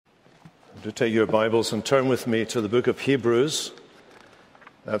Do take your Bibles and turn with me to the book of Hebrews.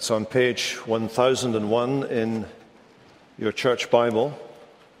 That's on page 1001 in your church Bible.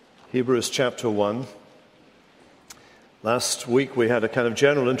 Hebrews chapter 1. Last week we had a kind of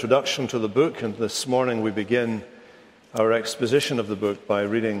general introduction to the book, and this morning we begin our exposition of the book by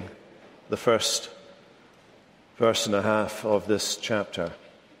reading the first verse and a half of this chapter.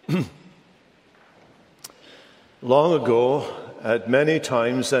 Long ago, at many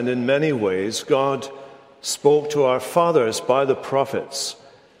times and in many ways, God spoke to our fathers by the prophets.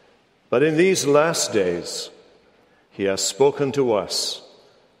 But in these last days, He has spoken to us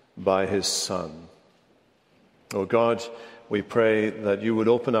by His Son. O God, we pray that You would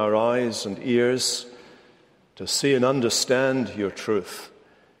open our eyes and ears to see and understand Your truth.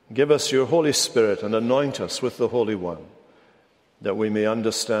 Give us Your Holy Spirit and anoint us with the Holy One, that we may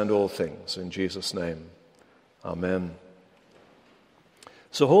understand all things. In Jesus' name, Amen.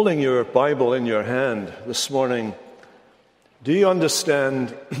 So holding your Bible in your hand this morning, do you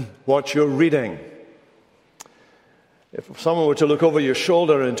understand what you're reading? If someone were to look over your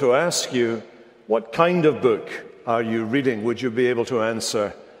shoulder and to ask you, what kind of book are you reading, would you be able to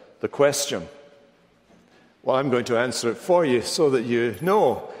answer the question? Well, I'm going to answer it for you so that you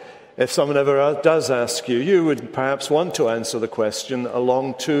know. If someone ever does ask you, you would perhaps want to answer the question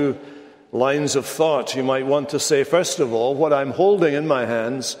along two lines of thought. You might want to say, first of all, what I'm holding in my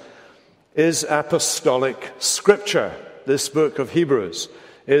hands is apostolic scripture. This book of Hebrews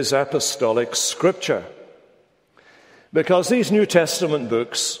is apostolic scripture. Because these New Testament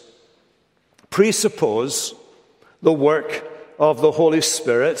books presuppose the work of the Holy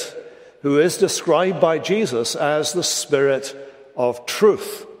Spirit, who is described by Jesus as the Spirit of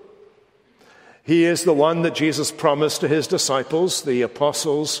truth. He is the one that Jesus promised to His disciples, the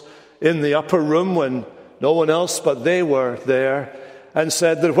apostles, in the upper room when no one else but they were there, and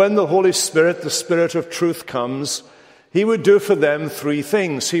said that when the Holy Spirit, the Spirit of truth, comes, He would do for them three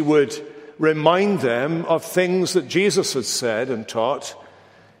things. He would remind them of things that Jesus had said and taught.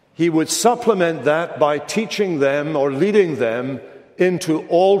 He would supplement that by teaching them or leading them into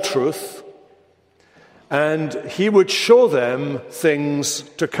all truth. And He would show them things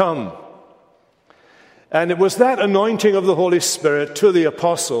to come. And it was that anointing of the Holy Spirit to the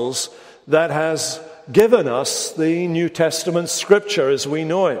apostles that has given us the New Testament scripture as we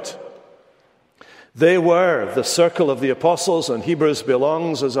know it. They were the circle of the apostles, and Hebrews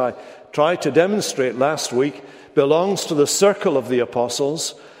belongs, as I tried to demonstrate last week, belongs to the circle of the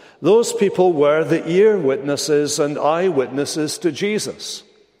apostles. Those people were the ear witnesses and eyewitnesses to Jesus.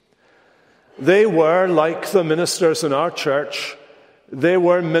 They were, like the ministers in our church, they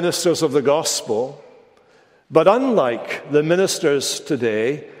were ministers of the gospel. But unlike the ministers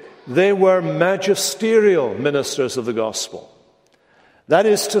today, they were magisterial ministers of the gospel. That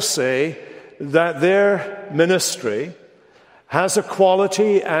is to say that their ministry has a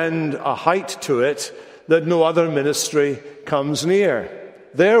quality and a height to it that no other ministry comes near.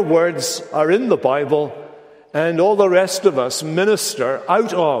 Their words are in the Bible, and all the rest of us minister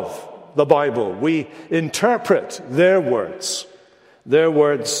out of the Bible. We interpret their words. Their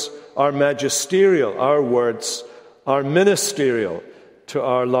words are magisterial. Our words are ministerial to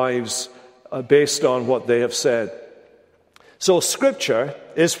our lives based on what they have said. So Scripture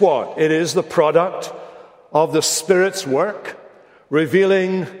is what? It is the product of the Spirit's work,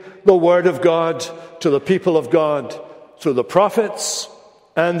 revealing the Word of God to the people of God through the prophets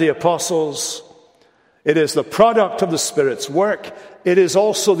and the apostles. It is the product of the Spirit's work. It is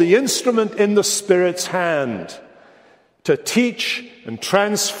also the instrument in the Spirit's hand to teach and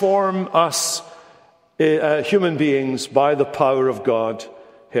transform us human beings by the power of God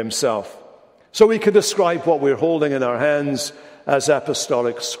Himself. So we could describe what we're holding in our hands as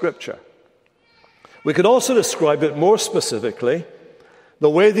apostolic scripture. We could also describe it more specifically the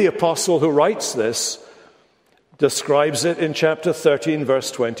way the apostle who writes this describes it in chapter 13,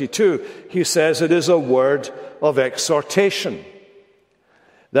 verse 22. He says it is a word of exhortation.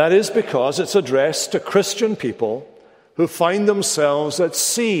 That is because it's addressed to Christian people who find themselves at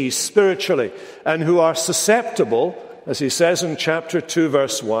sea spiritually and who are susceptible, as he says in chapter 2,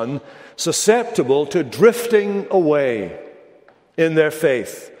 verse 1, susceptible to drifting away in their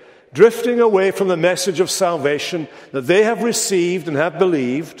faith, drifting away from the message of salvation that they have received and have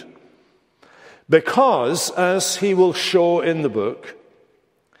believed, because, as he will show in the book,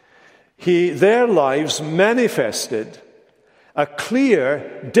 their lives manifested a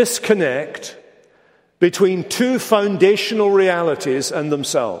clear disconnect between two foundational realities and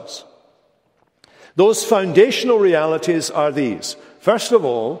themselves. Those foundational realities are these. First of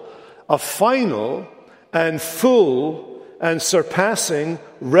all, a final and full and surpassing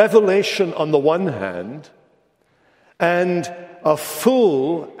revelation on the one hand, and a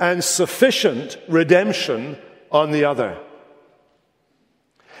full and sufficient redemption on the other.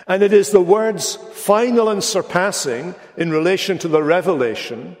 And it is the words final and surpassing in relation to the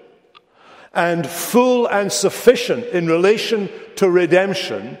revelation, and full and sufficient in relation to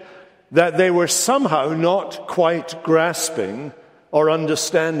redemption, that they were somehow not quite grasping or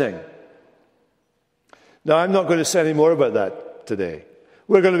understanding. Now, I'm not going to say any more about that today.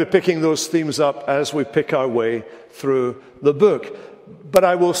 We're going to be picking those themes up as we pick our way through the book. But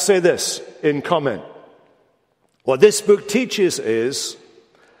I will say this in comment. What this book teaches is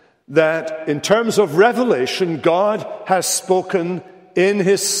that in terms of revelation, God has spoken in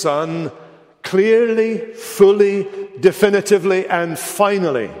His Son clearly, fully, definitively, and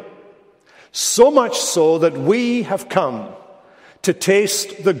finally. So much so that we have come to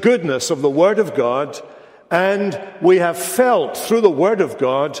taste the goodness of the Word of God, and we have felt through the Word of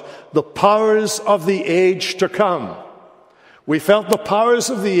God the powers of the age to come. We felt the powers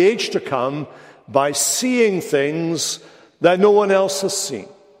of the age to come by seeing things that no one else has seen,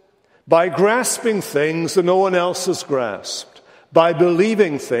 by grasping things that no one else has grasped, by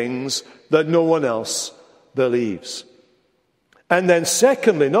believing things that no one else believes. And then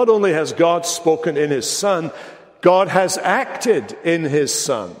secondly, not only has God spoken in His Son, God has acted in His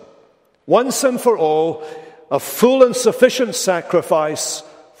Son. Once and for all, a full and sufficient sacrifice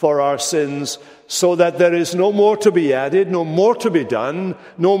for our sins, so that there is no more to be added, no more to be done,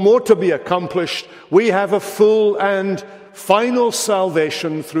 no more to be accomplished. We have a full and final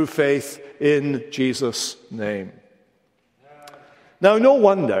salvation through faith in Jesus' name. Now, no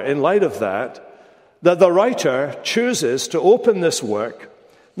wonder, in light of that the writer chooses to open this work,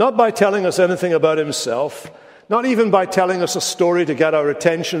 not by telling us anything about himself, not even by telling us a story to get our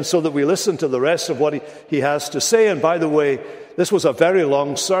attention so that we listen to the rest of what he has to say. And by the way, this was a very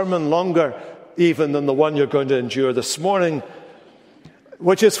long sermon, longer even than the one you're going to endure this morning,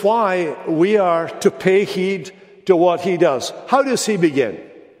 which is why we are to pay heed to what he does. How does he begin?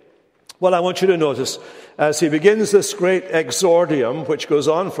 Well, I want you to notice, as he begins this great exordium, which goes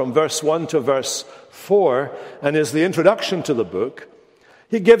on from verse 1 to verse 4, and is the introduction to the book,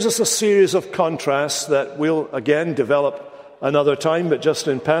 he gives us a series of contrasts that we'll again develop another time, but just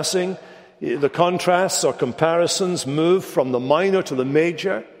in passing. The contrasts or comparisons move from the minor to the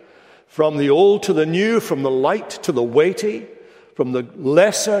major, from the old to the new, from the light to the weighty, from the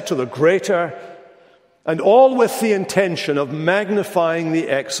lesser to the greater, and all with the intention of magnifying the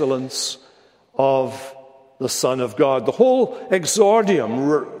excellence of the Son of God. The whole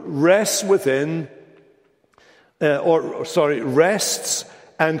exordium rests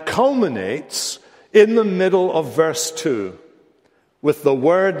and culminates in the middle of verse 2 with the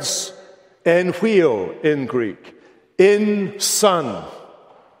words en huio in Greek, in Son.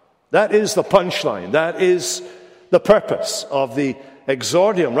 That is the punchline. That is the purpose of the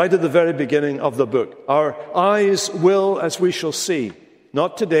exordium right at the very beginning of the book. Our eyes will, as we shall see,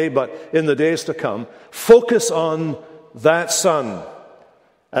 not today but in the days to come, focus on that Son.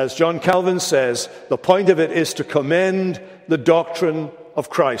 As John Calvin says, the point of it is to commend the doctrine of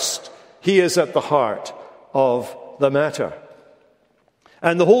Christ. He is at the heart of the matter.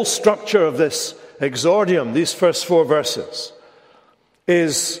 And the whole structure of this exordium, these first 4 verses,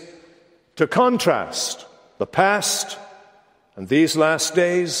 is to contrast the past and these last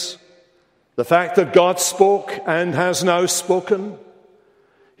days, the fact that God spoke and has now spoken.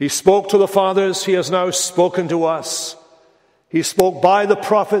 He spoke to the fathers, He has now spoken to us. He spoke by the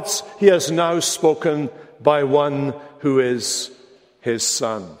prophets, He has now spoken by one who is His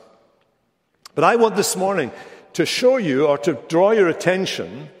Son. But I want this morning to show you, or to draw your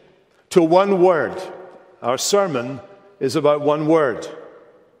attention to one word. Our sermon is about one word.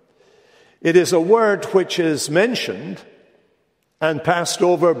 It is a word which is mentioned and passed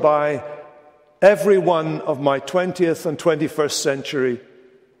over by every one of my 20th and 21st century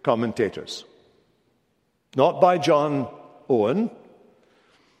commentators. Not by John Owen,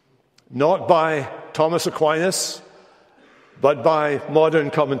 not by Thomas Aquinas, but by modern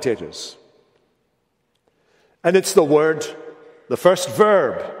commentators. And it's the word, the first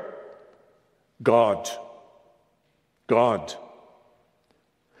verb, God. God.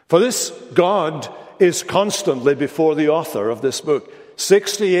 For this God is constantly before the author of this book,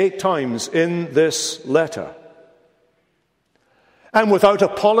 68 times in this letter. And without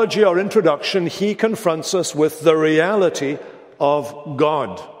apology or introduction, he confronts us with the reality of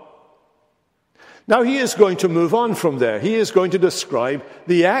God. Now he is going to move on from there. He is going to describe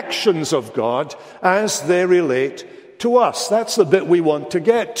the actions of God as they relate to us. That's the bit we want to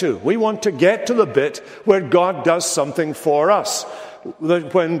get to. We want to get to the bit where God does something for us.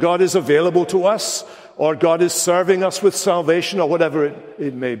 When God is available to us, or God is serving us with salvation, or whatever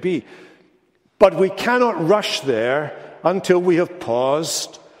it may be. But we cannot rush there until we have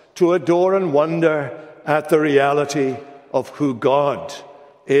paused to adore and wonder at the reality of who God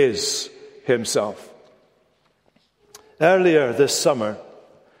is himself. Earlier this summer,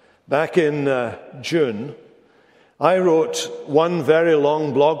 back in June, I wrote one very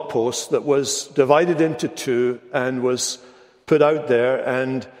long blog post that was divided into two and was put out there,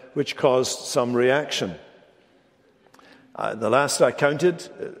 and which caused some reaction. The last I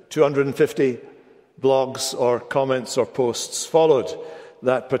counted, 250 blogs or comments or posts followed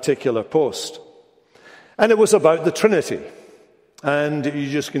that particular post. And it was about the Trinity. And you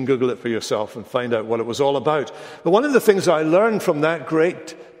just can Google it for yourself and find out what it was all about. But one of the things I learned from that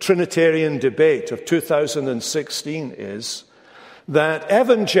great Trinitarian debate of 2016 is that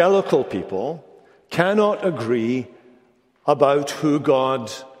evangelical people cannot agree about who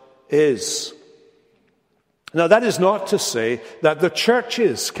God is. Now, that is not to say that the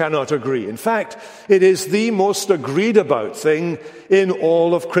churches cannot agree. In fact, it is the most agreed about thing in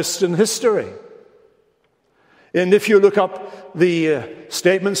all of Christian history. And if you look up the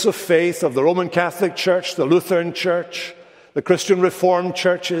statements of faith of the Roman Catholic Church, the Lutheran Church, the Christian Reformed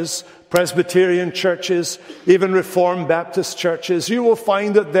churches, Presbyterian churches, even Reformed Baptist churches, you will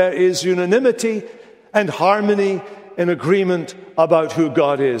find that there is unanimity and harmony and agreement about who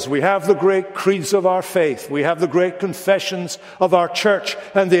God is. We have the great creeds of our faith. We have the great confessions of our church,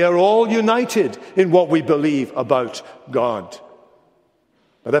 and they are all united in what we believe about God.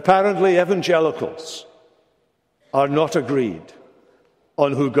 But apparently evangelicals are not agreed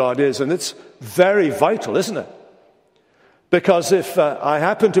on who God is. And it's very vital, isn't it? Because if I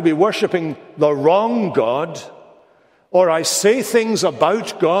happen to be worshiping the wrong God, or I say things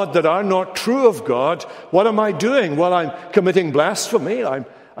about God that are not true of God, what am I doing? Well, I'm committing blasphemy, I'm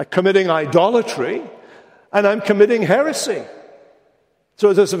committing idolatry, and I'm committing heresy. So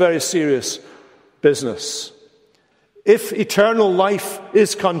it is a very serious business. If eternal life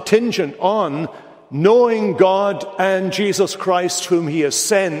is contingent on knowing God and Jesus Christ whom he has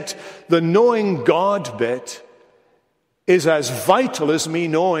sent, the knowing God bit is as vital as me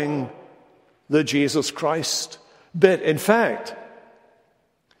knowing the Jesus Christ bit. In fact,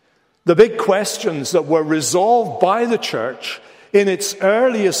 the big questions that were resolved by the church in its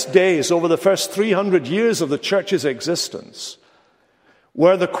earliest days, over the first 300 years of the church's existence,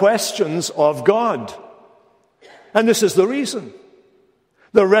 were the questions of God. And this is the reason.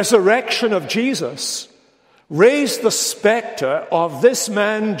 The resurrection of Jesus raised the specter of this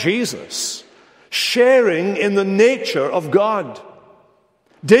man, Jesus, sharing in the nature of God.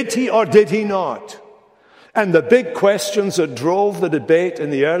 Did he or did he not? And the big questions that drove the debate in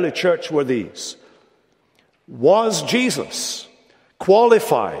the early church were these. Was Jesus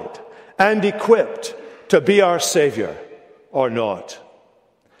qualified and equipped to be our Savior or not?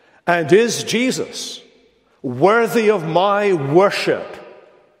 And is Jesus worthy of my worship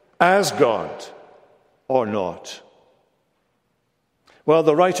as God or not? Well,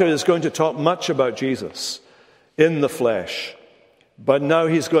 the writer is going to talk much about Jesus in the flesh. But now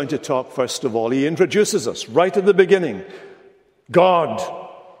he's going to talk, first of all, he introduces us right at the beginning. God.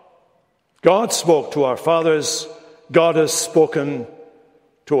 God spoke to our fathers. God has spoken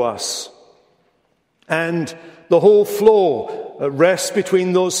to us. And the whole flow rests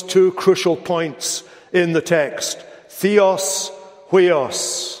between those two crucial points in the text. Theos,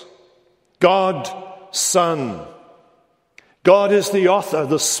 huios. God, Son. God is the author,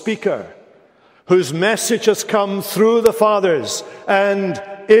 the speaker, whose message has come through the fathers and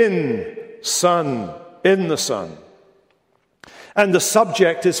in the Son. And the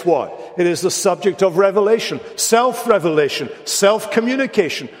subject is what? It is the subject of revelation, self-revelation,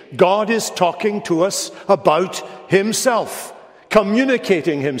 self-communication. God is talking to us about himself,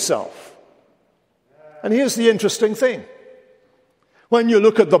 communicating himself. And here's the interesting thing. When you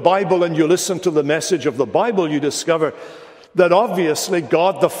look at the Bible and you listen to the message of the Bible, you discover that obviously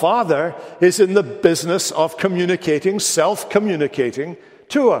God the Father is in the business of communicating, self-communicating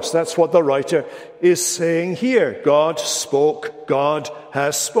to us. That's what the writer is saying here. God spoke, God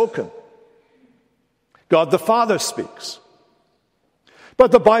has spoken. God the Father speaks.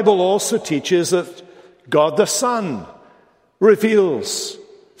 But the Bible also teaches that God the Son reveals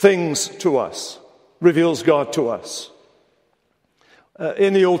things to us, reveals God to us.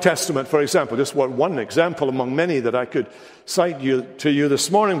 In the Old Testament, for example, just one example among many that I could cite to you this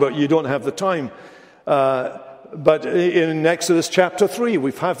morning, but you don't have the time. But in Exodus chapter 3,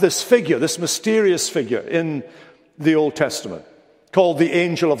 we have this figure, this mysterious figure in the Old Testament, called the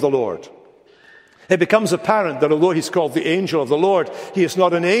angel of the Lord. It becomes apparent that although he's called the angel of the Lord, he is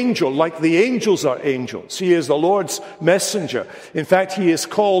not an angel like the angels are angels. He is the Lord's messenger. In fact, he is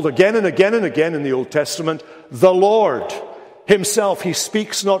called again and again and again in the Old Testament, the Lord. Himself, he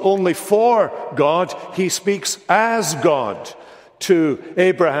speaks not only for God, he speaks as God to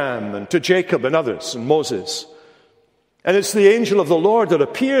Abraham and to Jacob and others and Moses. And it's the angel of the Lord that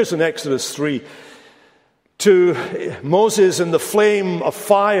appears in Exodus 3 to Moses in the flame of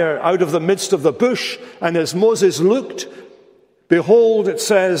fire out of the midst of the bush. And as Moses looked, behold, it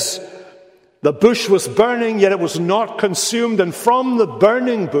says, the bush was burning, yet it was not consumed. And from the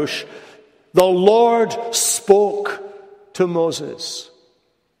burning bush, the Lord spoke to Moses.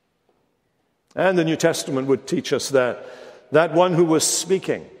 And the New Testament would teach us that one who was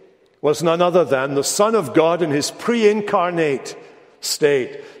speaking was none other than the Son of God in his pre-incarnate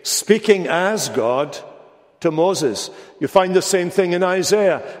state, speaking as God to Moses. You find the same thing in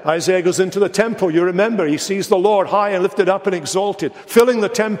Isaiah. Isaiah goes into the temple. You remember, he sees the Lord high and lifted up and exalted, filling the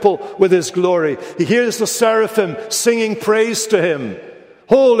temple with his glory. He hears the seraphim singing praise to him.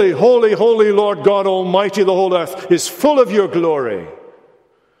 Holy, holy, holy Lord God Almighty, the whole earth is full of your glory.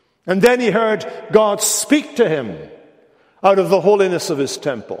 And then he heard God speak to him out of the holiness of his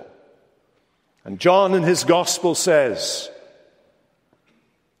temple. And John in his gospel says,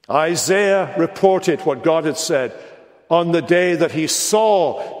 Isaiah reported what God had said on the day that he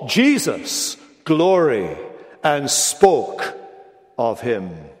saw Jesus' glory and spoke of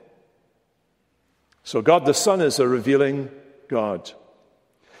him. So God the Son is a revealing God.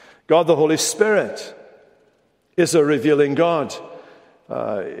 God the Holy Spirit is a revealing God.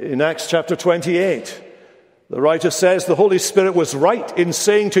 In Acts chapter 28, the writer says, the Holy Spirit was right in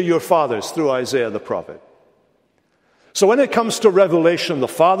saying to your fathers through Isaiah the prophet. So when it comes to revelation, the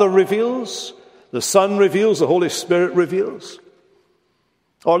Father reveals, the Son reveals, the Holy Spirit reveals.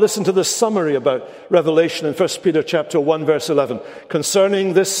 Or listen to this summary about revelation in 1 Peter chapter 1, verse 11.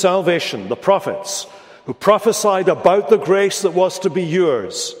 Concerning this salvation, the prophets who prophesied about the grace that was to be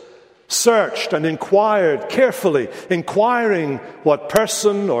yours, searched and inquired carefully, inquiring what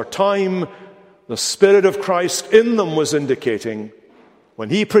person or time the Spirit of Christ in them was indicating when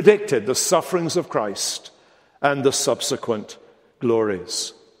he predicted the sufferings of Christ and the subsequent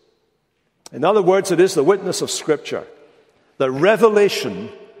glories. In other words, it is the witness of Scripture that revelation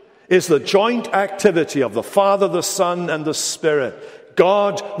is the joint activity of the Father, the Son, and the Spirit.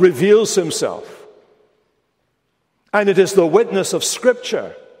 God reveals himself. And it is the witness of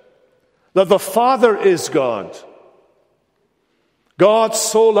Scripture that the Father is God. God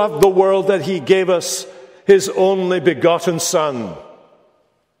so loved the world that he gave us his only begotten Son.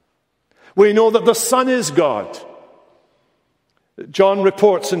 We know that the Son is God. John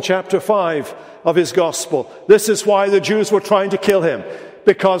reports in chapter 5 of his gospel, this is why the Jews were trying to kill him,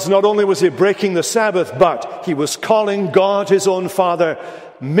 because not only was he breaking the Sabbath, but he was calling God his own Father,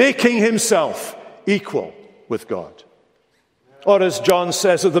 making himself equal with God. Or as John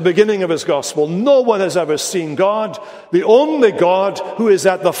says at the beginning of his gospel, no one has ever seen God. The only God who is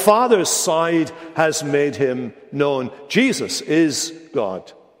at the Father's side has made him known. Jesus is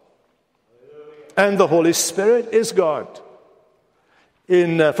God. And the Holy Spirit is God.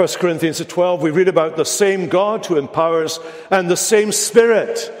 In 1 Corinthians 12, we read about the same God who empowers and the same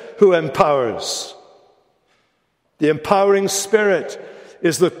Spirit who empowers. The empowering Spirit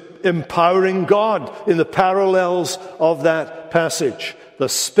is the empowering God in the parallels of that passage. The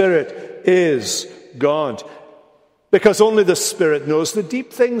Spirit is God, because only the Spirit knows the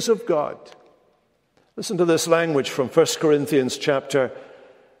deep things of God. Listen to this language from 1 Corinthians chapter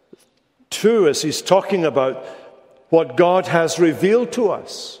 2 as he's talking about what God has revealed to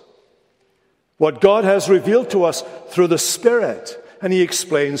us. What God has revealed to us through the Spirit. And he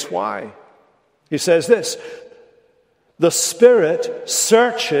explains why. He says this, the Spirit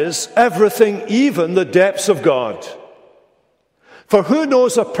searches everything, even the depths of God. For who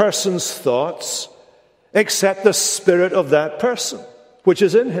knows a person's thoughts except the spirit of that person, which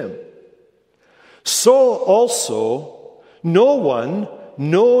is in him? So also, no one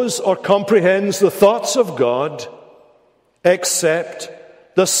knows or comprehends the thoughts of God except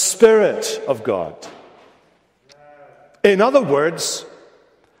the Spirit of God. In other words,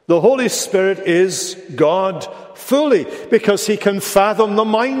 the Holy Spirit is God fully, because he can fathom the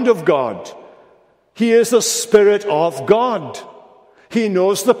mind of God. He is the Spirit of God. He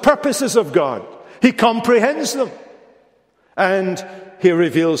knows the purposes of God. He comprehends them. And he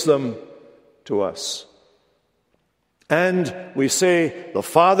reveals them to us. And we say the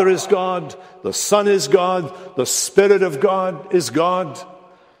Father is God, the Son is God, the Spirit of God is God.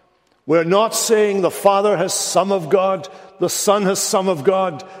 We're not saying the Father has some of God, the Son has some of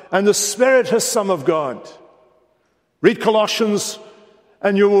God, and the Spirit has some of God. Read Colossians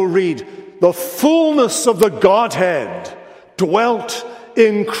and you will read, the fullness of the Godhead dwelt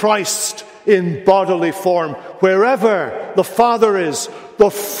in Christ in bodily form. Wherever the Father is, the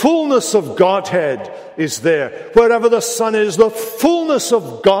fullness of Godhead is there. Wherever the Son is, the fullness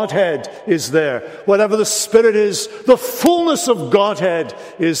of Godhead is there. Wherever the Spirit is, the fullness of Godhead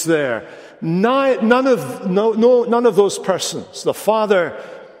is there. None of those persons, the Father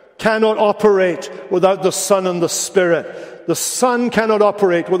cannot operate without the Son and the Spirit. The Son cannot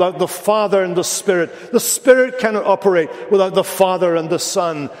operate without the Father and the Spirit. The Spirit cannot operate without the Father and the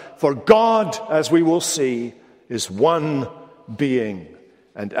Son. For God, as we will see, is one being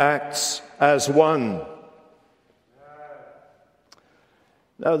and acts as one.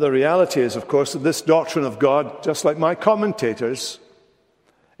 Now, the reality is, of course, that this doctrine of God, just like my commentators,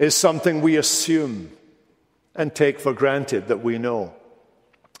 is something we assume and take for granted that we know.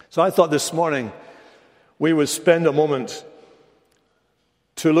 So I thought this morning we would spend a moment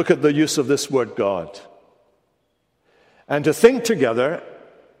to look at the use of this word God and to think together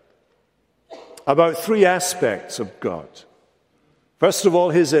about three aspects of God. First of all,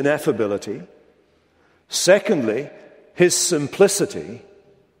 his ineffability. Secondly, his simplicity.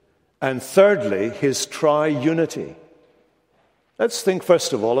 And thirdly, his triunity. Let's think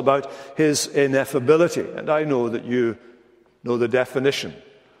first of all about his ineffability. And I know that you know the definition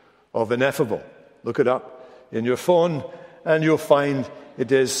of ineffable. Look it up in your phone and you'll find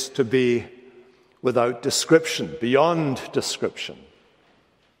it is to be without description, beyond description.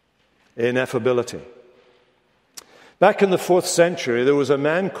 Ineffability. Back in the 4th century, there was a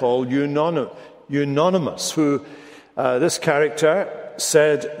man called Euonymus who, this character,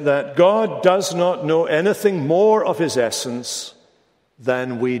 said that God does not know anything more of his essence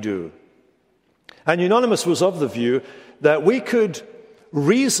than we do. And Euonymus was of the view that we could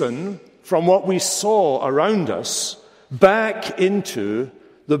reason from what we saw around us back into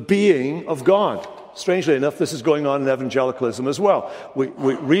the being of God. Strangely enough, this is going on in evangelicalism as well.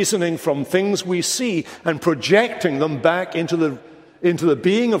 We're reasoning from things we see and projecting them back into the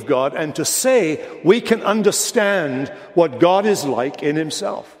being of God, and to say we can understand what God is like in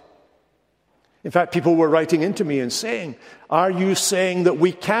himself. In fact, people were writing into me and saying, are you saying that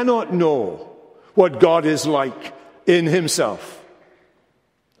we cannot know what God is like in himself?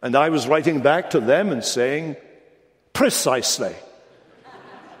 And I was writing back to them and saying, precisely.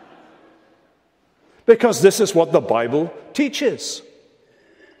 Because this is what the Bible teaches.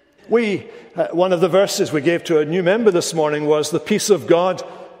 One of the verses we gave to a new member this morning was, the peace of God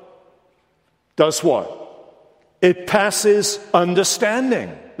does what? It passes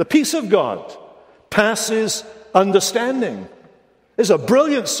understanding. The peace of God passes understanding. There's a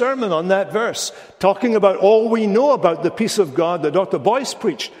brilliant sermon on that verse, talking about all we know about the peace of God that Dr. Boyce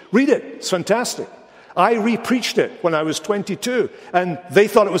preached. Read it. It's fantastic. I re-preached it when I was 22, and they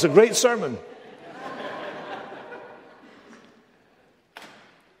thought it was a great sermon.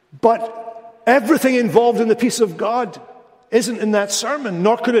 But everything involved in the peace of God isn't in that sermon,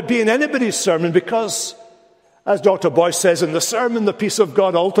 nor could it be in anybody's sermon, because, as Dr. Boyce says in the sermon, the peace of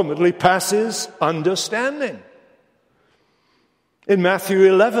God ultimately passes understanding. In Matthew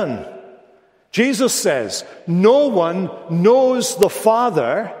 11, Jesus says, no one knows the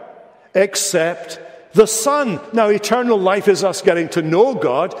Father except the Son. Now, eternal life is us getting to know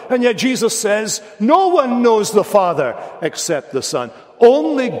God, and yet Jesus says, no one knows the Father except the Son.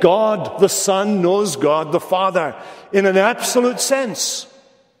 Only God the Son knows God the Father in an absolute sense.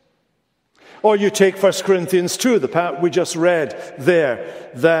 Or you take 1 Corinthians 2, the part we just read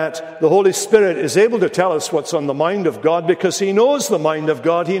there, that the Holy Spirit is able to tell us what's on the mind of God because he knows the mind of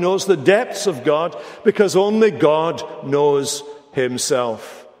God. He knows the depths of God because only God knows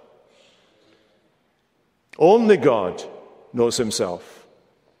himself. Only God knows himself.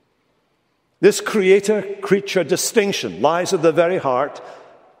 This creator-creature distinction lies at the very heart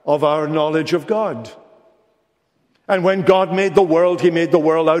of our knowledge of God. And when God made the world, he made the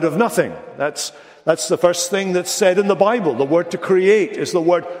world out of nothing. That's the first thing that's said in the Bible. The word to create is the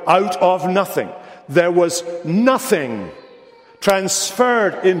word out of nothing. There was nothing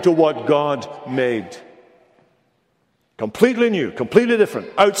transferred into what God made. Completely new, completely different,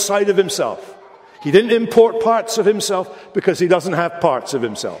 outside of himself. He didn't import parts of himself because he doesn't have parts of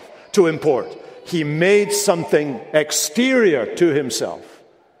himself to import. He made something exterior to himself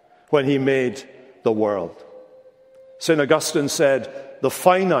when he made the world. St. Augustine said, the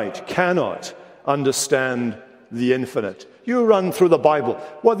finite cannot understand the infinite. You run through the Bible.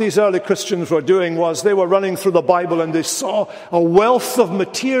 What these early Christians were doing was they were running through the Bible and they saw a wealth of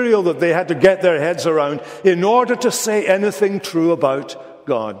material that they had to get their heads around in order to say anything true about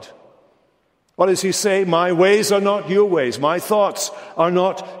God. What does he say? My ways are not your ways. My thoughts are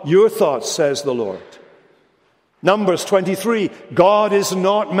not your thoughts, says the Lord. Numbers 23, God is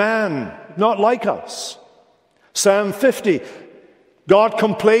not man, not like us. Psalm 50, God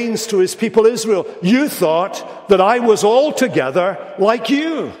complains to his people Israel, you thought that I was altogether like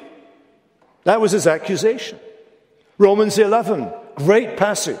you. That was his accusation. Romans 11, great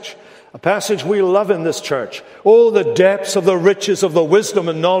passage. A passage we love in this church. Oh, the depths of the riches of the wisdom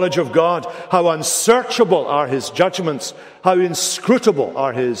and knowledge of God. How unsearchable are his judgments. How inscrutable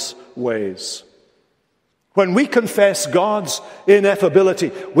are his ways. When we confess God's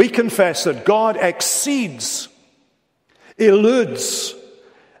ineffability, we confess that God exceeds, eludes,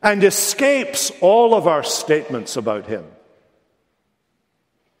 and escapes all of our statements about him.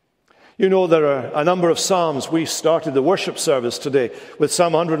 You know, there are a number of psalms. We started the worship service today with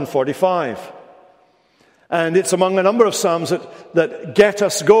Psalm 145. And it's among a number of psalms that get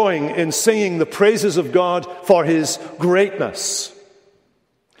us going in singing the praises of God for his greatness.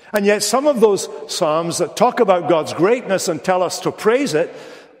 And yet some of those psalms that talk about God's greatness and tell us to praise it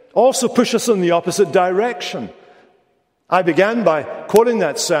also push us in the opposite direction. I began by quoting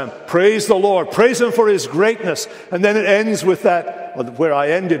that psalm, praise the Lord, praise him for his greatness. And then it ends with that, or where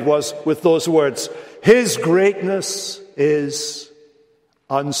I ended was with those words, his greatness is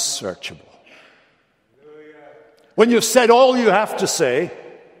unsearchable. When you've said all you have to say,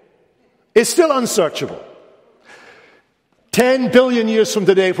 it's still unsearchable. 10 billion years from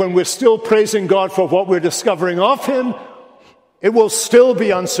today, when we're still praising God for what we're discovering of him, it will still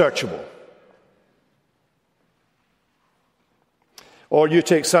be unsearchable. Or you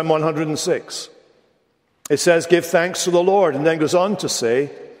take Psalm 106. It says, give thanks to the Lord, and then goes on to say,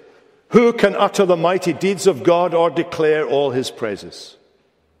 who can utter the mighty deeds of God or declare all his praises?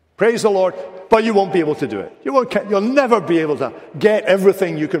 Praise the Lord, but you won't be able to do it. You'll never be able to get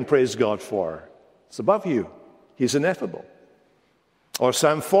everything you can praise God for. It's above you. He's ineffable. Or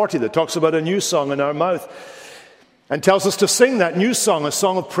Psalm 40 that talks about a new song in our mouth and tells us to sing that new song, a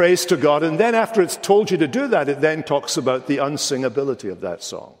song of praise to God. And then after it's told you to do that, it then talks about the unsingability of that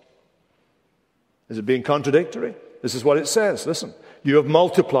song. Is it being contradictory? This is what it says. Listen. You have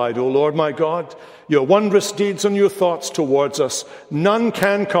multiplied, O Lord my God, your wondrous deeds and your thoughts towards us. None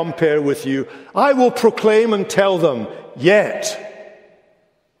can compare with you. I will proclaim and tell them, yet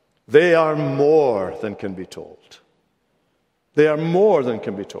they are more than can be told. They are more than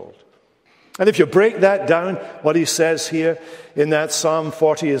can be told. And if you break that down, what he says here in that Psalm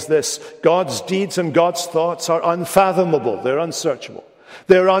 40 is this. God's deeds and God's thoughts are unfathomable. They're unsearchable.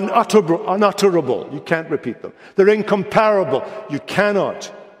 They're unutterable. You can't repeat them. They're incomparable. You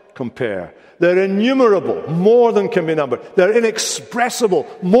cannot compare. They're innumerable, more than can be numbered. They're inexpressible,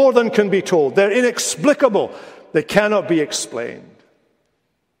 more than can be told. They're inexplicable. They cannot be explained.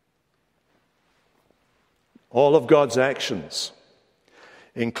 All of God's actions,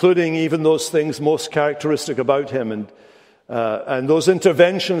 including even those things most characteristic about him and those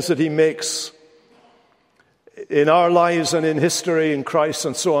interventions that he makes in our lives and in history, in Christ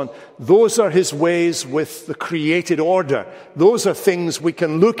and so on, those are his ways with the created order. Those are things we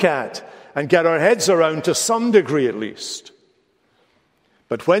can look at and get our heads around to some degree at least.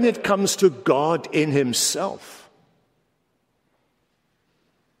 But when it comes to God in himself,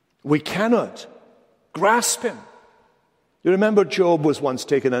 we cannot grasp him. You remember Job was once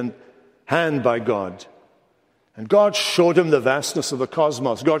taken in hand by God. And God showed him the vastness of the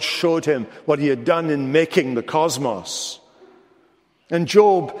cosmos. God showed him what he had done in making the cosmos. And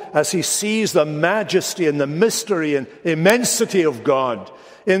Job, as he sees the majesty and the mystery and immensity of God,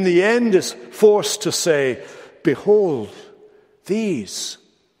 in the end is forced to say, behold, these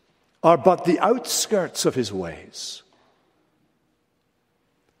are but the outskirts of his ways.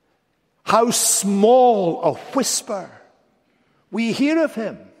 How small a whisper we hear of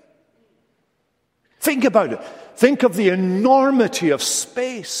him. Think about it. Think of the enormity of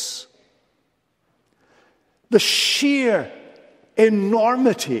space. The sheer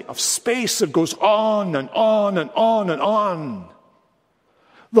enormity of space that goes on and on and on and on.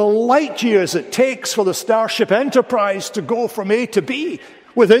 The light years it takes for the Starship Enterprise to go from A to B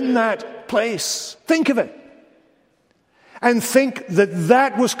within that place. Think of it. And think that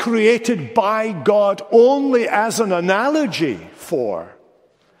that was created by God only as an analogy for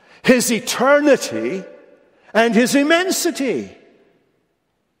his eternity and his immensity.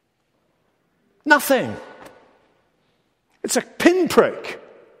 Nothing. It's a pinprick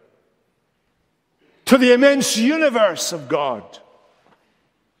to the immense universe of God.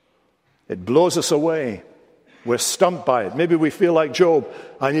 It blows us away. We're stumped by it. Maybe we feel like Job.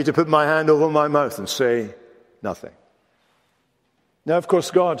 I need to put my hand over my mouth and say nothing. Now, of course,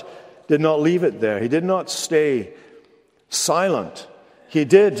 God did not leave it there. He did not stay silent. He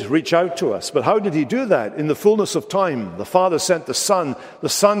did reach out to us. But how did he do that? In the fullness of time, the Father sent the Son. The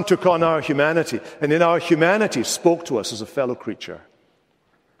Son took on our humanity, and in our humanity spoke to us as a fellow creature.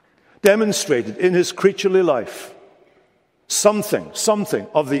 Demonstrated in his creaturely life something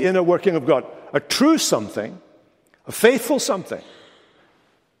of the inner working of God. A true something, a faithful something,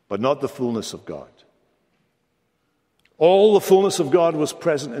 but not the fullness of God. All the fullness of God was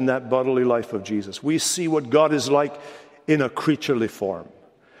present in that bodily life of Jesus. We see what God is like in a creaturely form.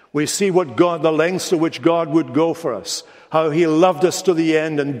 We see the lengths to which God would go for us, how he loved us to the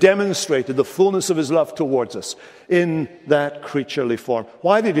end and demonstrated the fullness of his love towards us in that creaturely form.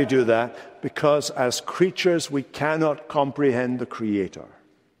 Why did he do that? Because as creatures, we cannot comprehend the Creator.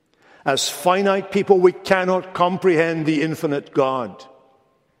 As finite people, we cannot comprehend the infinite God.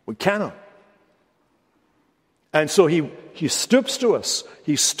 We cannot. And so he stoops to us.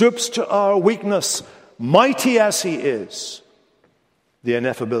 He stoops to our weakness, mighty as he is, the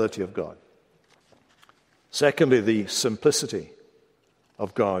ineffability of God. Secondly, the simplicity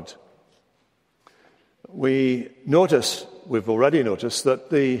of God. We've already noticed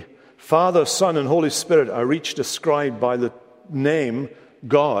that the Father, Son, and Holy Spirit are each described by the name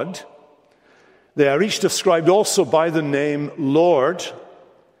God. They are each described also by the name Lord,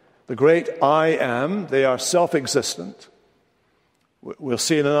 the great I am. They are self-existent. We'll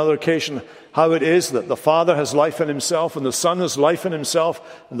see in another occasion how it is that the Father has life in himself, and the Son has life in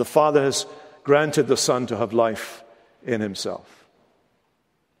himself, and the Father has granted the Son to have life in himself.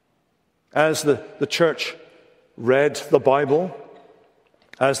 As the church read the Bible,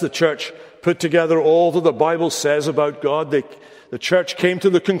 as the church put together all that the Bible says about God, the church came to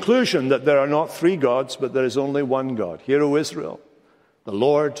the conclusion that there are not three gods, but there is only one God. Hear, O Israel, the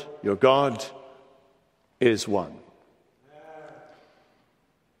Lord your God is one.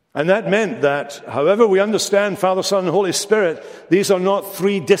 And that meant that, however we understand Father, Son, and Holy Spirit, these are not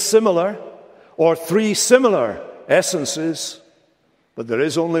three dissimilar or three similar essences, but there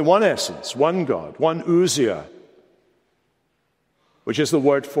is only one essence, one God, one ousia, which is the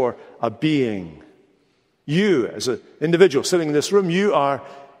word for a being. You, as an individual sitting in this room, you are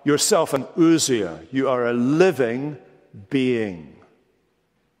yourself an ousia. You are a living being.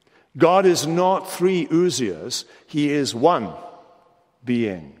 God is not three ousias. He is one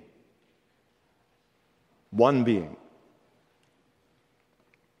being. One being.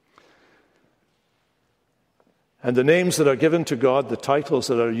 And the names that are given to God, the titles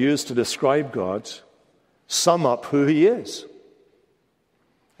that are used to describe God, sum up who he is.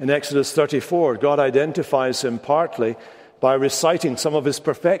 In Exodus 34, God identifies him partly by reciting some of his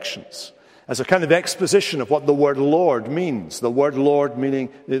perfections as a kind of exposition of what the word Lord means. The word Lord meaning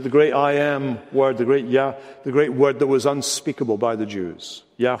the great I am word, the great word that was unspeakable by the Jews,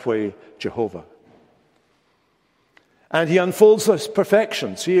 Yahweh, Jehovah. And he unfolds his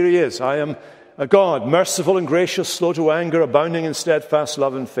perfections. Here he is. I am a God, merciful and gracious, slow to anger, abounding in steadfast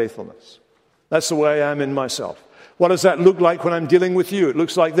love and faithfulness. That's the way I am in myself. What does that look like when I'm dealing with you? It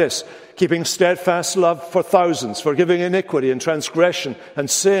looks like this: keeping steadfast love for thousands, forgiving iniquity and transgression and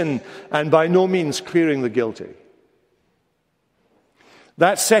sin, and by no means clearing the guilty.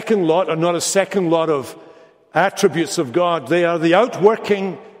 That second lot are not a second lot of attributes of God. They are the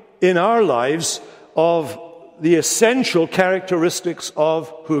outworking in our lives of the essential characteristics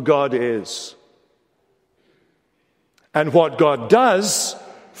of who God is. And what God does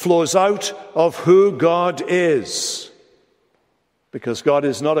flows out of who God is. Because God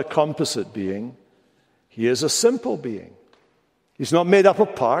is not a composite being. He is a simple being. He's not made up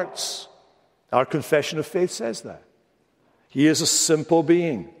of parts. Our confession of faith says that. He is a simple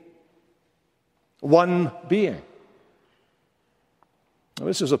being. One being. Now,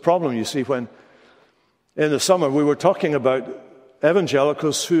 this is a problem, you see, when in the summer we were talking about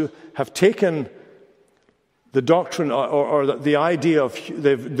evangelicals who have taken the doctrine or the idea of,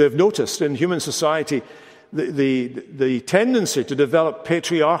 they've noticed in human society the tendency to develop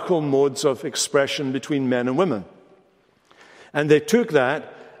patriarchal modes of expression between men and women. And they took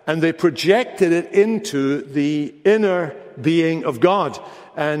that and they projected it into the inner being of God.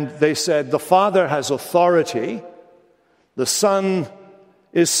 And they said the Father has authority, the Son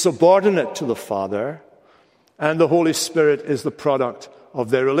is subordinate to the Father, and the Holy Spirit is the product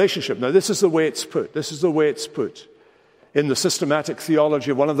of their relationship. Now, this is the way it's put. This is the way it's put. In the systematic theology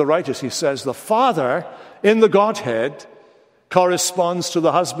of one of the writers, he says the Father in the Godhead corresponds to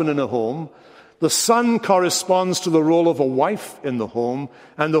the husband in a home. The Son corresponds to the role of a wife in the home,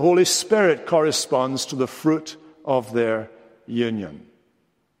 and the Holy Spirit corresponds to the fruit of their union.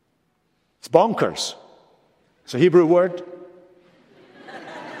 It's bonkers. It's a Hebrew word.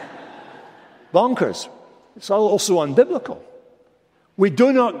 Bonkers. It's also unbiblical. We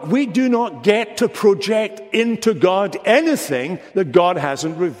do not get to project into God anything that God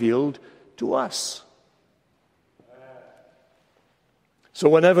hasn't revealed to us. So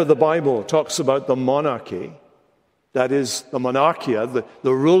whenever the Bible talks about the monarchy, that is the monarchia,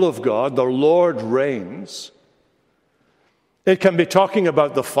 the rule of God, the Lord reigns, it can be talking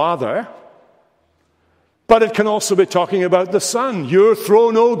about the Father, but it can also be talking about the Son. Your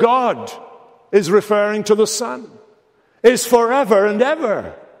throne, O God, is referring to the Son, is forever and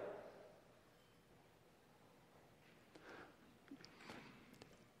ever.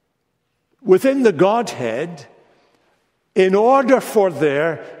 Within the Godhead, in order for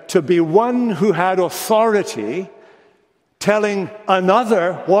there to be one who had authority telling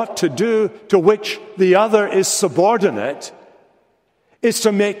another what to do, to which the other is subordinate, is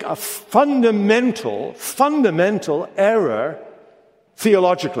to make a fundamental error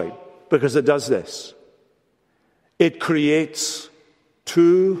theologically, because it does this. It creates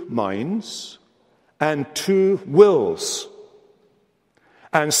two minds and two wills.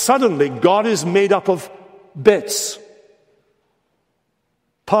 And suddenly God is made up of bits,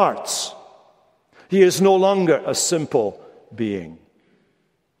 parts. He is no longer a simple being.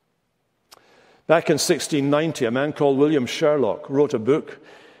 Back in 1690, a man called William Sherlock wrote a book,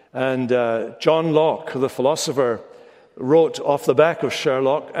 and John Locke, the philosopher, wrote off the back of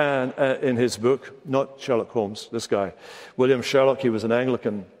Sherlock and in his book, not Sherlock Holmes, this guy, William Sherlock. He was an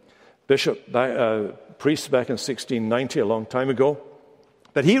Anglican bishop, priest back in 1690, a long time ago.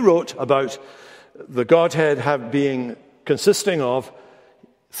 But he wrote about the Godhead consisting of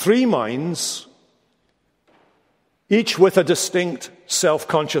three minds, each with a distinct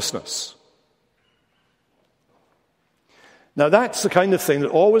self-consciousness. Now that's the kind of thing that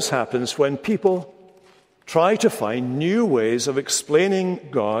always happens when people try to find new ways of explaining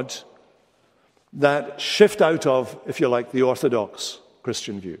God that shift out of, if you like, the orthodox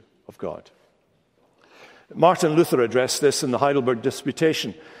Christian view of God. Martin Luther addressed this in the Heidelberg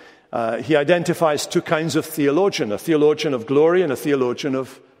Disputation. He identifies two kinds of theologian, a theologian of glory and a theologian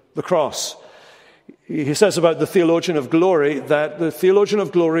of the cross. He says about the theologian of glory that the theologian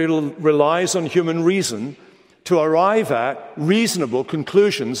of glory relies on human reason to arrive at reasonable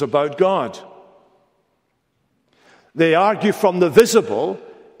conclusions about God. They argue from the visible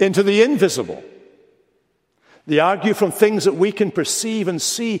into the invisible. They argue from things that we can perceive and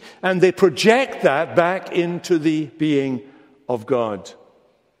see, and they project that back into the being of God.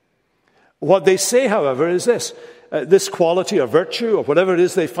 What they say, however, is this quality or virtue or whatever it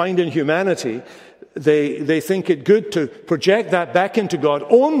is they find in humanity, they think it good to project that back into God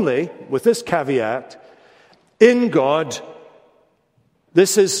only, with this caveat, in God,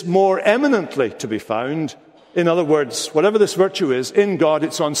 this is more eminently to be found. In other words, whatever this virtue is, in God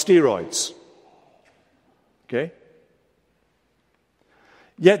it's on steroids. Okay?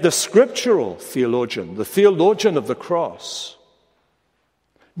 Yet the scriptural theologian, the theologian of the cross,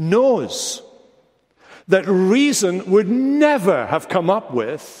 knows that reason would never have come up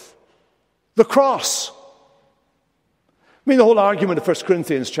with the cross. I mean, the whole argument of 1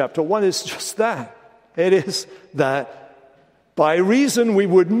 Corinthians chapter 1 is just that. It is that by reason we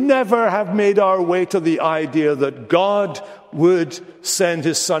would never have made our way to the idea that God would send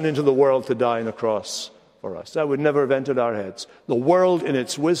his Son into the world to die on a cross for us. That would never have entered our heads. The world in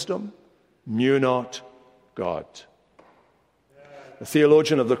its wisdom knew not God. The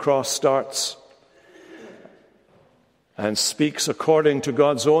theologian of the cross starts and speaks according to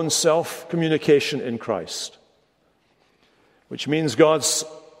God's own self-communication in Christ, which means God's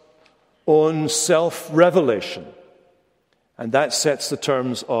own self-revelation. And that sets the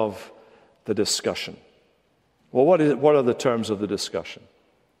terms of the discussion. Well, what are the terms of the discussion?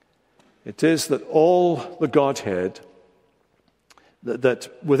 It is that all the Godhead,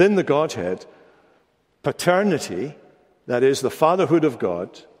 that within the Godhead, paternity, that is the fatherhood of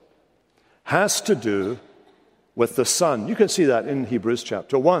God, has to do with the Son. You can see that in Hebrews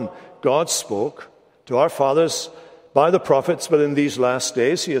chapter 1. God spoke to our fathers by the prophets, but in these last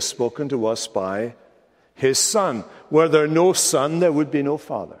days he has spoken to us by his Son. Were there no Son, there would be no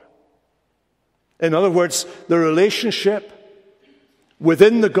Father. In other words, the relationship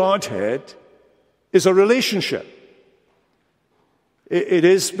within the Godhead is a relationship. It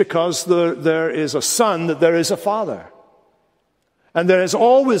is because there is a Son that there is a Father. And there has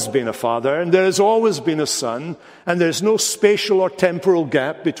always been a Father, and there has always been a Son, and there's no spatial or temporal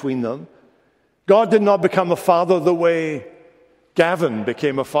gap between them. God did not become a father the way Gavin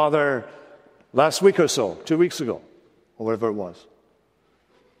became a father last week or so, 2 weeks ago, or whatever it was.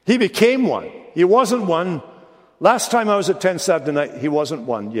 He became one. He wasn't one. Last time I was at 10 Saturday night, he wasn't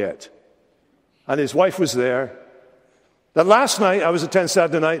one yet. And his wife was there. That last night, I was at 10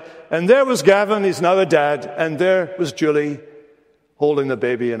 Saturday night, and there was Gavin, he's now a dad, and there was Julie holding the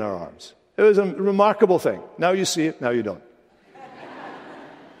baby in her arms. It was a remarkable thing. Now you see it, now you don't.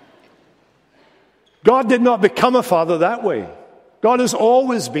 God did not become a father that way. God has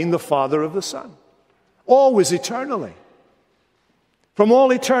always been the Father of the Son. Always, eternally. From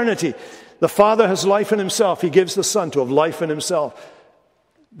all eternity, the Father has life in himself. He gives the Son to have life in himself.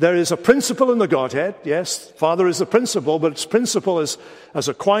 There is a principle in the Godhead. Yes, Father is the principle, but its principle is, as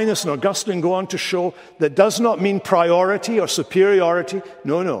Aquinas and Augustine go on to show, that does not mean priority or superiority.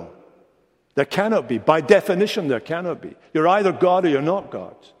 No. There cannot be. By definition, there cannot be. You're either God or you're not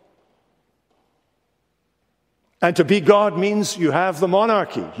God. And to be God means you have the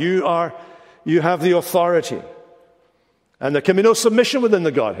monarchy. You have the authority. And there can be no submission within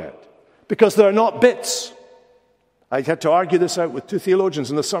the Godhead, because there are not bits. I had to argue this out with two theologians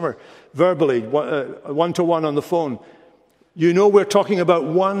in the summer, verbally, one-to-one on the phone. You know we're talking about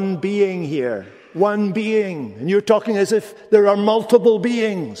one being here. One being. And you're talking as if there are multiple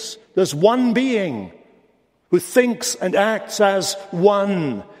beings. There's one being who thinks and acts as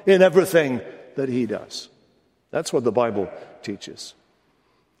one in everything that he does. That's what the Bible teaches.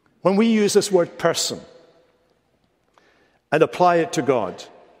 When we use this word person and apply it to God,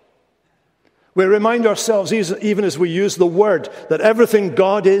 we remind ourselves, even as we use the word, that everything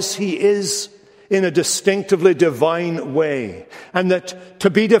God is, he is in a distinctively divine way. And that to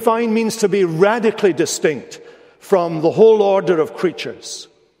be divine means to be radically distinct from the whole order of creatures.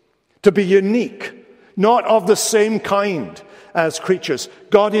 To be unique, not of the same kind as creatures.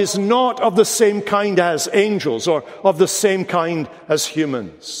 God is not of the same kind as angels or of the same kind as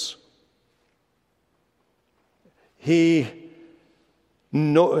humans. He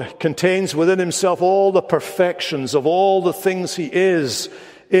contains within himself all the perfections of all the things he is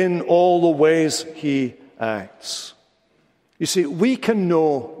in all the ways he acts. You see, we can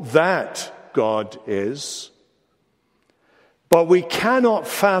know that God is, but we cannot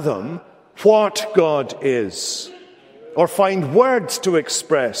fathom what God is, or find words to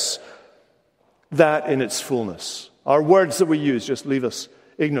express that in its fullness. Our words that we use just leave us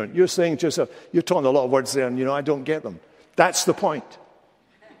ignorant. You're saying to yourself, you're talking a lot of words there, and I don't get them. That's the point.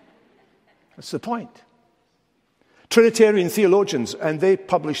 That's the point. Trinitarian theologians, and they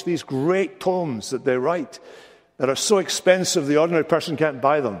publish these great tomes that they write that are so expensive the ordinary person can't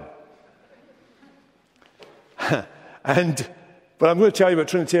buy them. But I'm going to tell you about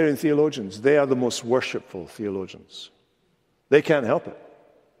Trinitarian theologians. They are the most worshipful theologians. They can't help it.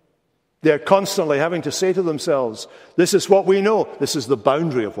 They're constantly having to say to themselves, this is what we know. This is the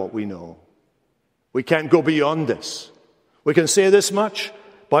boundary of what we know. We can't go beyond this. We can say this much.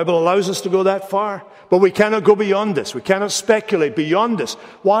 The Bible allows us to go that far. But we cannot go beyond this. We cannot speculate beyond this.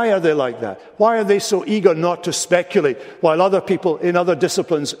 Why are they like that? Why are they so eager not to speculate, while other people in other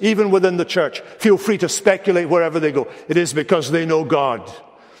disciplines, even within the church, feel free to speculate wherever they go? It is because they know God.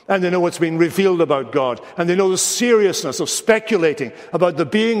 And they know what's been revealed about God. And they know the seriousness of speculating about the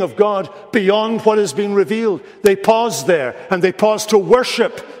being of God beyond what has been revealed. They pause there, and they pause to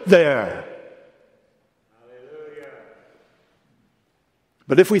worship there. Hallelujah.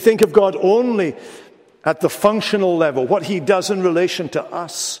 But if we think of God only at the functional level, what he does in relation to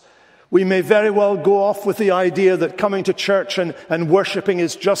us, we may very well go off with the idea that coming to church and worshiping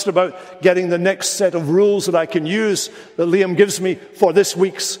is just about getting the next set of rules that I can use, that Liam gives me for this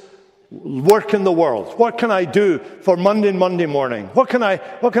week's work in the world. What can I do for Monday morning? What can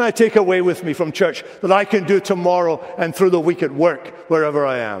I take away with me from church that I can do tomorrow and through the week at work, wherever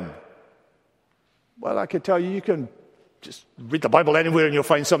I am? Well, I can tell you, you can just read the Bible anywhere and you'll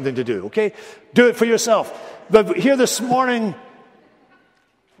find something to do, okay? Do it for yourself. But here this morning,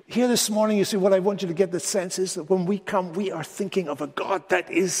 you see, what I want you to get the sense is that when we come, we are thinking of a God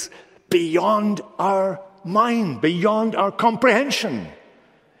that is beyond our mind, beyond our comprehension.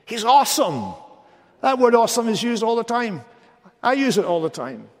 He's awesome. That word awesome is used all the time. I use it all the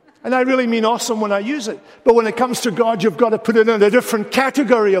time. And I really mean awesome when I use it. But when it comes to God, you've got to put it in a different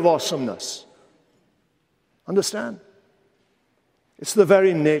category of awesomeness. Understand? It's the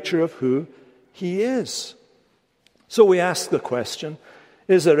very nature of who he is. So we ask the question,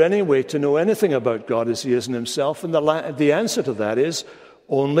 is there any way to know anything about God as he is in himself? And the answer to that is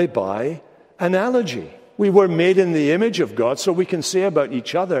only by analogy. We were made in the image of God, so we can say about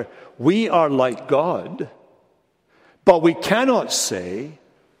each other, we are like God. But we cannot say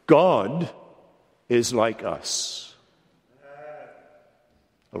God is like us.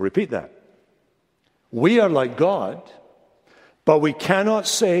 I'll repeat that. We are like God, but we cannot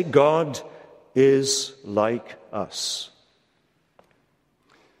say God is like us.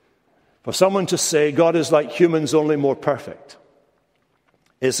 For someone to say God is like humans, only more perfect,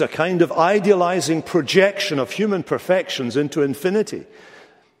 is a kind of idealizing projection of human perfections into infinity.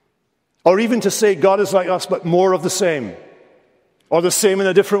 Or even to say God is like us, but more of the same, or the same in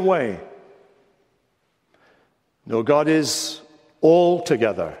a different way. No, God is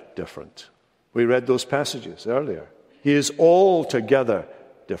altogether different. We read those passages earlier. He is altogether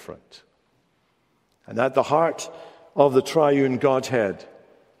different. And at the heart of the triune Godhead,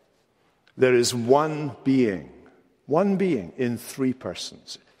 there is one being in three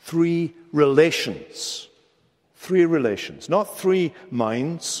persons, three relations, not three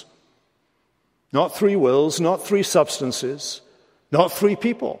minds, not three wills, not three substances, not three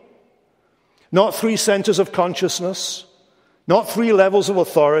people, not three centers of consciousness, not three levels of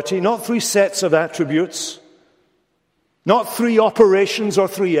authority, not three sets of attributes, not three operations or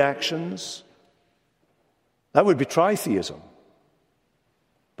three actions. That would be tritheism.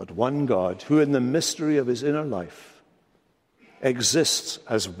 But one God who in the mystery of his inner life exists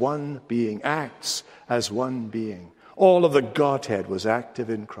as one being, acts as one being. All of the Godhead was active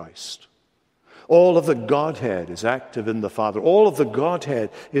in Christ. All of the Godhead is active in the Father. All of the Godhead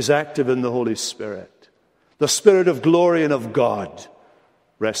is active in the Holy Spirit. The Spirit of glory and of God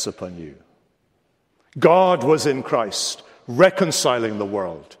rests upon you. God was in Christ, reconciling the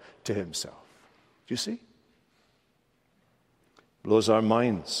world to himself. Do you see? Blows our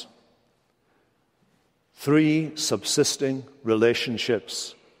minds. Three subsisting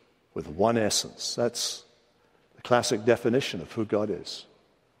relationships with one essence. That's the classic definition of who God is.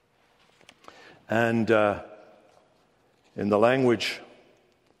 And in the language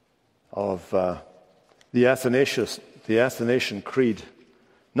of the Athanasian Creed,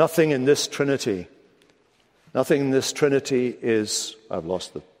 nothing in this Trinity is, I've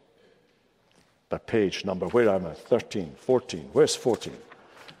lost the page number. Where am I? 13, 14. Where's 14?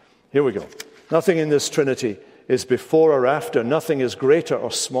 Here we go. Nothing in this Trinity is before or after. Nothing is greater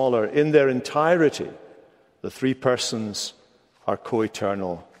or smaller. In their entirety, the three persons are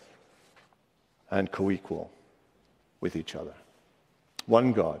co-eternal and co-equal with each other.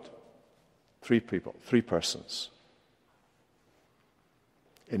 One God, three people, three persons,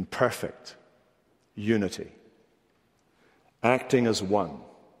 in perfect unity, acting as one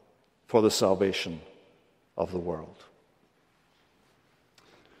for the salvation of the world.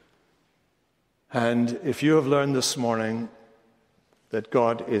 And if you have learned this morning that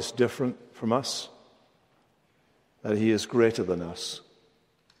God is different from us, that he is greater than us,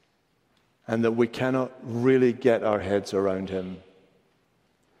 and that we cannot really get our heads around him,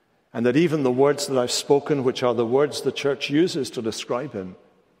 and that even the words that I've spoken, which are the words the church uses to describe him,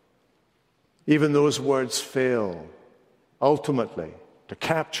 even those words fail ultimately to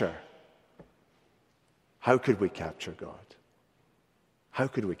capture. How could we capture God? How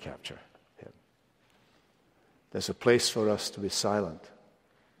could we capture him? There's a place for us to be silent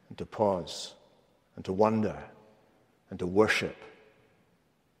and to pause and to wonder and to worship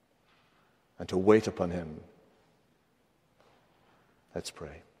and to wait upon him. Let's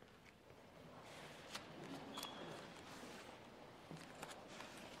pray.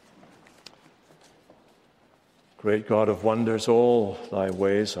 Great God of wonders, all thy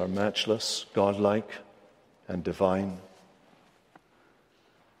ways are matchless, godlike, and divine.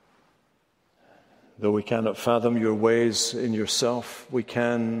 Though we cannot fathom your ways in yourself, we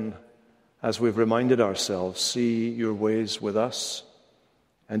can, as we've reminded ourselves, see your ways with us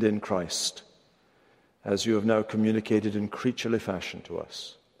and in Christ, as you have now communicated in creaturely fashion to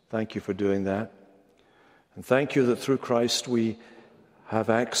us. Thank you for doing that. And thank you that through Christ we have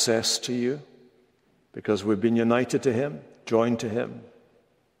access to you, because we've been united to him, joined to him.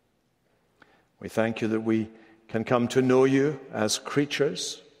 We thank you that we can come to know you as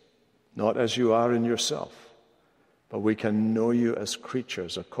creatures, not as you are in yourself, but we can know you as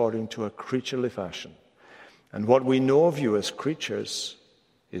creatures according to a creaturely fashion. And what we know of you as creatures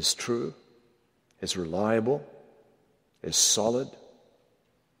is true, is reliable, is solid,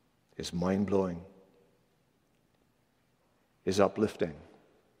 is mind-blowing, is uplifting.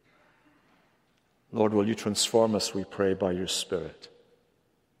 Lord, will you transform us, we pray, by your Spirit,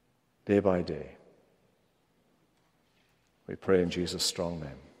 day by day. We pray in Jesus' strong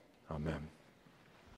name. Amen.